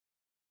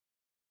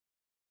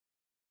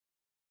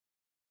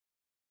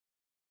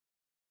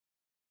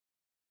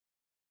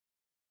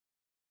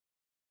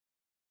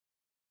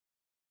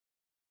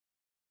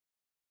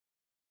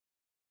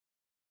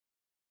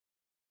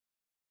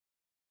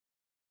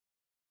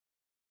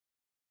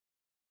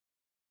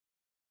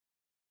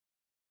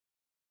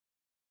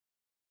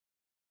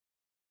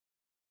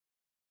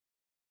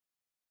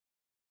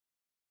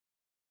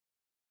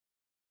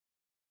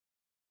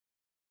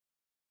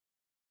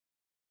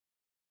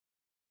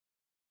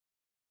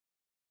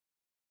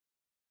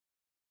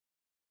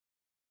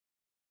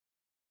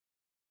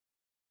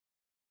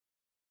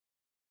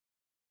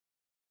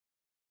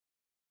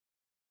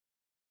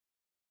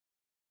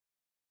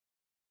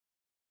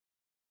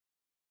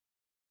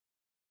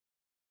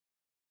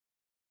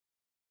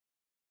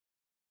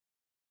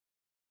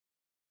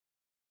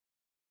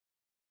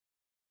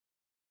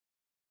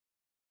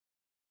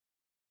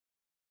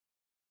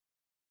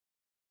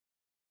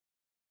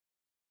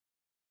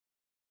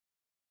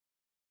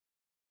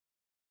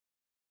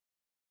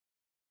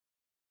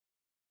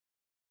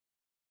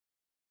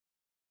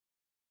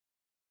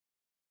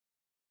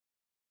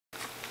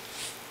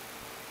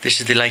This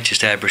is the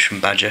latest airbrush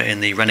from Badger in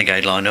the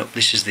Renegade lineup.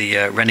 This is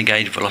the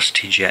Renegade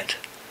Velocity Jet.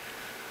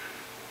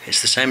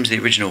 It's the same as the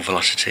original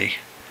Velocity,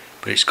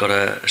 but it's got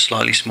a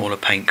slightly smaller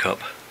paint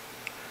cup.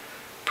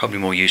 Probably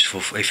more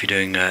useful if you're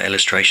doing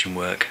illustration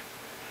work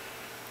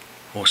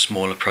or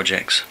smaller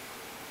projects.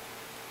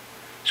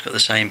 It's got the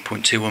same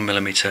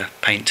 0.21mm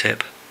paint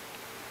tip,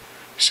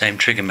 same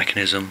trigger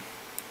mechanism,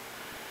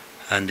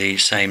 and the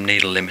same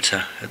needle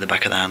limiter at the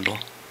back of the handle.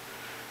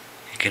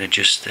 You can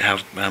adjust how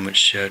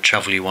much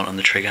travel you want on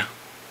the trigger.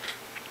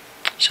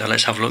 So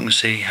let's have a look and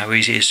see how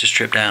easy it is to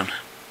strip down.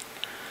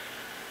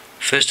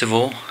 First of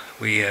all,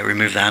 we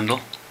remove the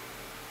handle,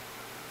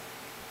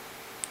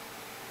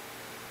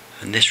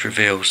 and this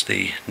reveals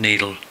the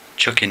needle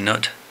chucking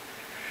nut.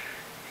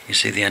 You can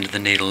see the end of the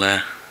needle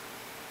there.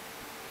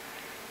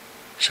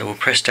 So we'll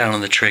press down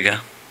on the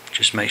trigger,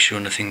 just make sure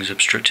nothing's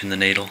obstructing the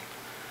needle,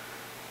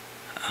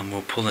 and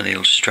we'll pull the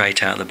needle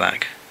straight out the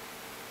back.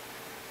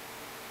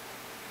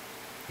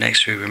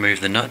 Next we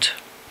remove the nut.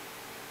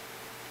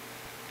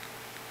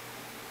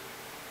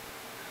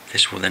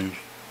 This will then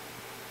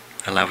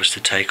allow us to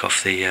take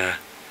off the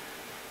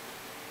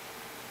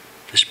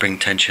spring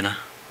tensioner.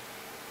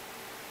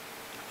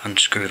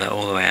 Unscrew that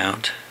all the way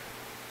out.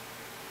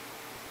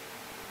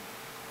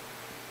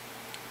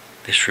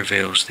 This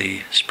reveals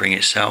the spring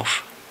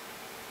itself.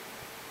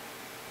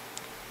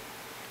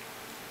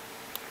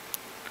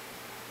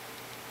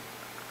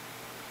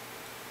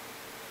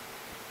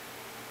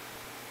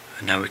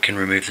 And now we can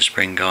remove the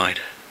spring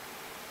guide.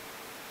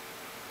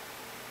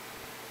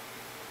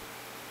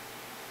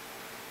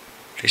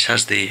 This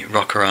has the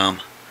rocker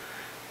arm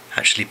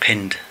actually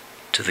pinned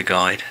to the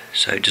guide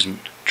so it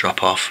doesn't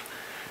drop off,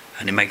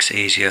 and it makes it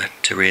easier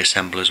to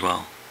reassemble as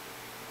well.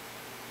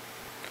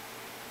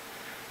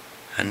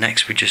 And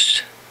next we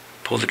just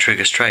pull the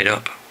trigger straight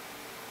up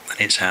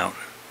and it's out.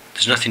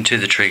 There's nothing to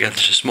the trigger,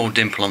 there's a small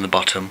dimple on the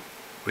bottom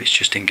which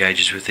just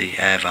engages with the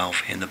air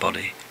valve in the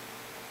body.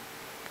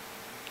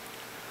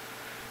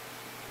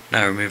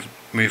 Now we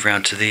move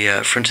around to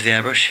the front of the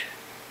airbrush.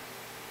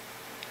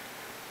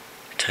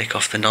 Take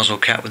off the nozzle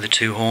cap with the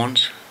two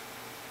horns.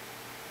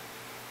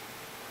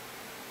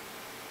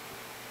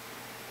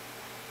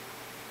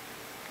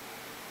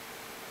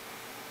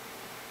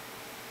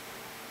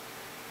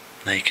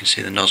 Now you can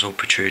see the nozzle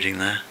protruding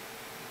there.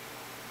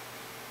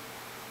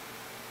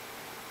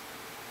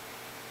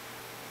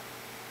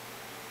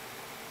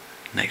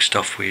 Next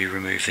off we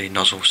remove the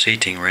nozzle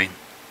seating ring.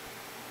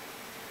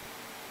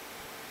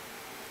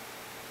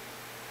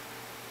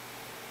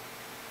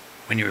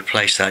 When you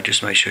replace that,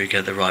 just make sure you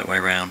get the right way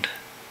round.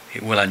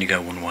 It will only go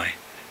one way.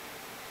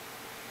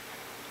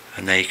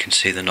 And there you can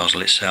see the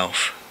nozzle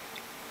itself,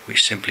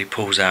 which simply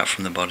pulls out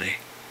from the body.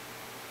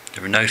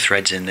 There are no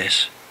threads in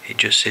this, it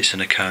just sits in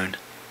a cone.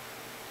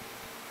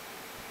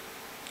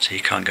 So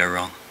you can't go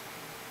wrong.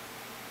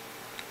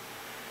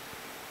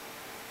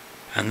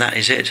 And that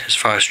is it as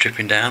far as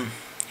stripping down.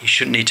 You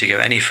shouldn't need to go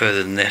any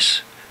further than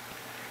this.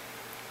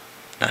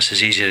 That's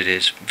as easy as it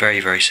is, very,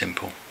 very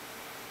simple.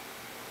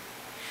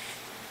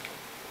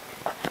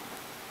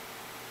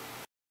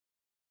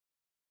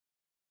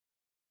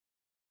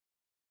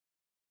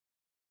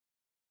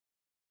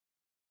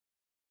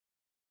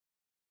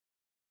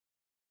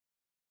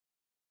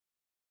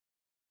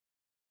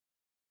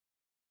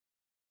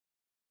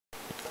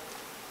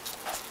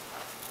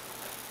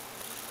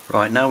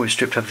 Right, now we've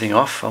stripped everything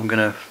off, I'm going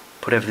to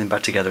put everything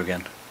back together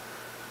again.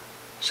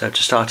 So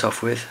to start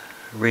off with,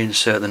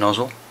 reinsert the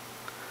nozzle.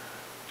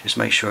 Just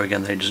make sure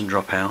again that it doesn't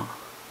drop out.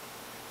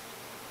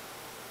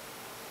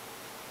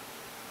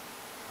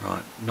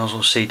 Right,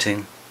 nozzle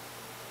seating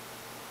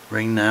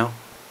ring now.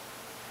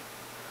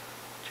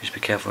 Just be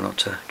careful not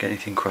to get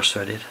anything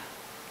cross-threaded.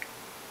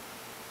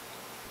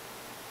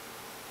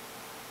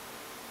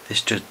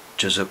 This just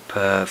does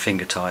up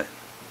finger tight.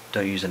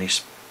 Don't use any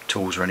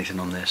tools or anything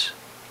on this.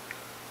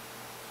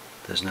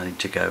 There's no need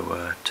to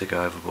go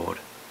overboard.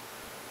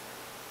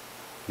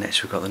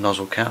 Next we've got the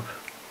nozzle cap,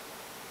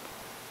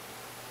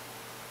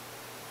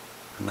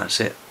 and that's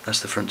it. That's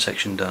the front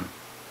section done.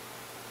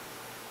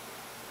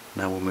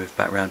 Now we'll move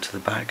back round to the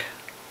back.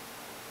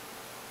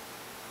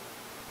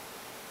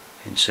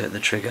 Insert the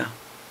trigger.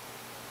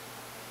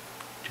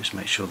 Just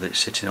make sure that it's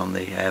sitting on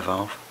the air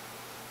valve.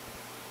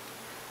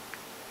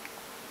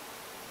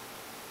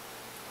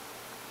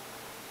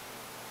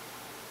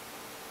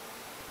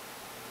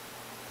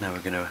 Now we're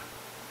going to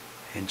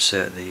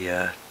insert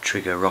the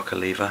trigger rocker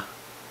lever.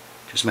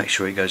 Just make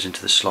sure it goes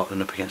into the slot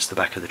and up against the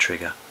back of the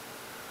trigger.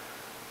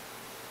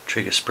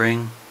 Trigger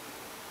spring.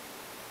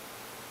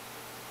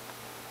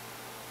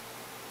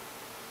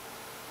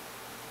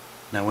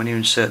 Now when you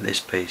insert this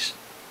piece,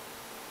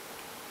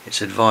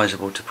 it's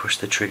advisable to push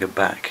the trigger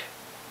back.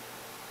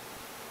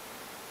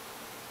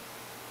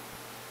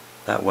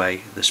 That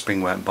way the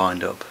spring won't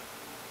bind up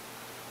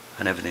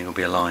and everything will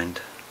be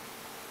aligned.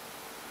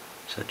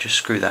 So just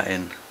screw that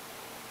in.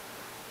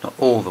 Not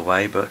all the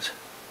way, but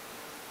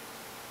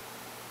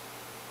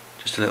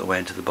just a little way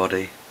into the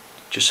body,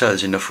 just so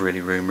there's enough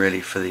room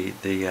really for the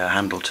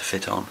handle to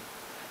fit on.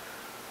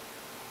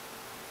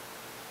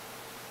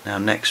 Now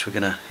next we're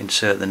going to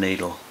insert the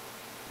needle.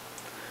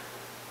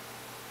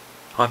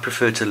 I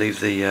prefer to leave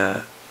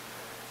the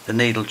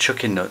needle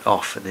chucking nut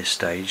off at this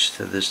stage,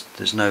 so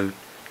there's no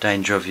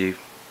danger of you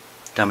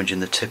damaging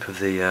the tip of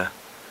the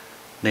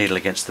needle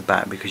against the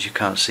back, because you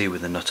can't see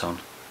with the nut on.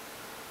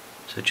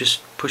 So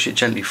just push it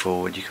gently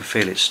forward. You can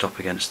feel it stop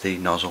against the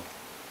nozzle,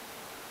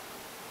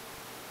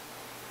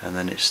 and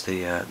then it's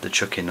the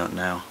chucking nut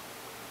now.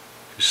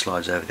 Just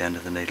slides over the end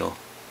of the needle,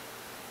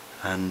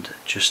 and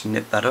just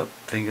nip that up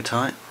finger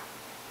tight.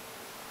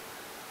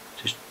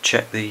 Just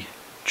check the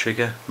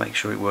trigger, make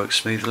sure it works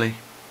smoothly.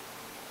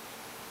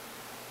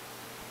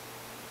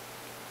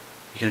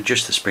 You can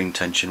adjust the spring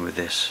tension with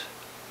this,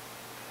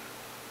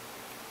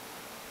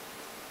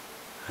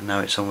 and now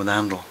it's on with the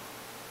handle.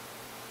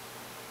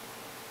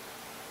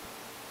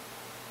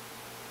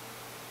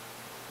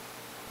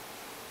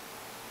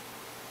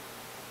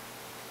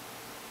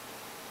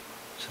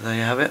 So there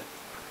you have it.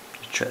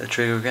 Just check the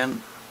trigger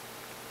again,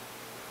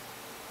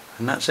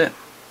 and that's it.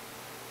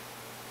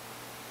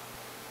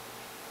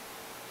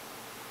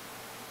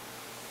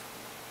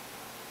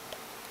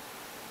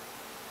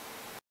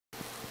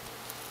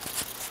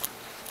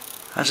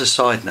 As a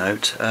side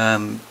note,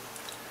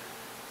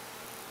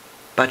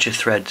 Badger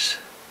threads,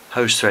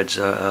 hose threads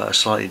are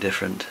slightly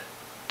different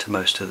to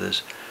most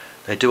others.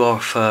 They do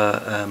offer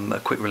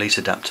a quick release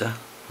adapter,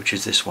 which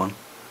is this one.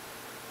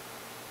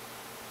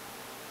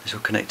 This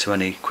will connect to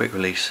any quick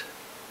release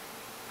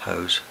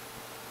hose,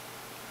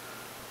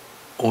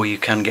 or you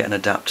can get an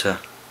adapter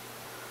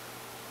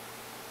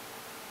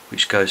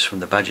which goes from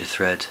the Badger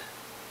thread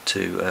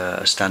to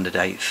a standard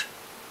 1/8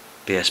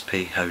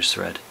 BSP hose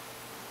thread.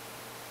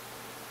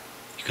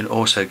 You can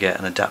also get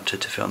an adapter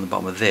to fit on the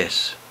bottom of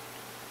this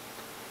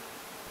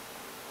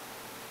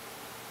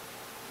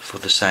for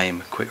the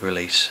same quick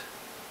release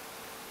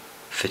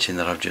fitting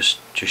that I've just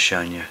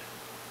shown you.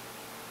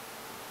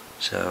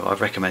 So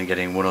I'd recommend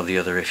getting one or the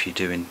other if you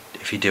do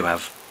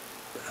have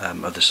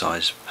other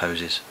size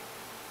hoses.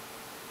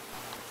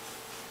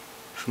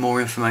 For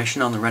more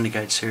information on the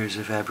Renegade series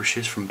of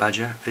airbrushes from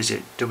Badger,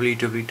 visit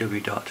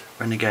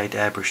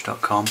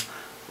www.renegadeairbrush.com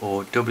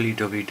or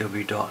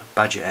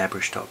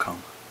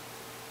www.badgerairbrush.com.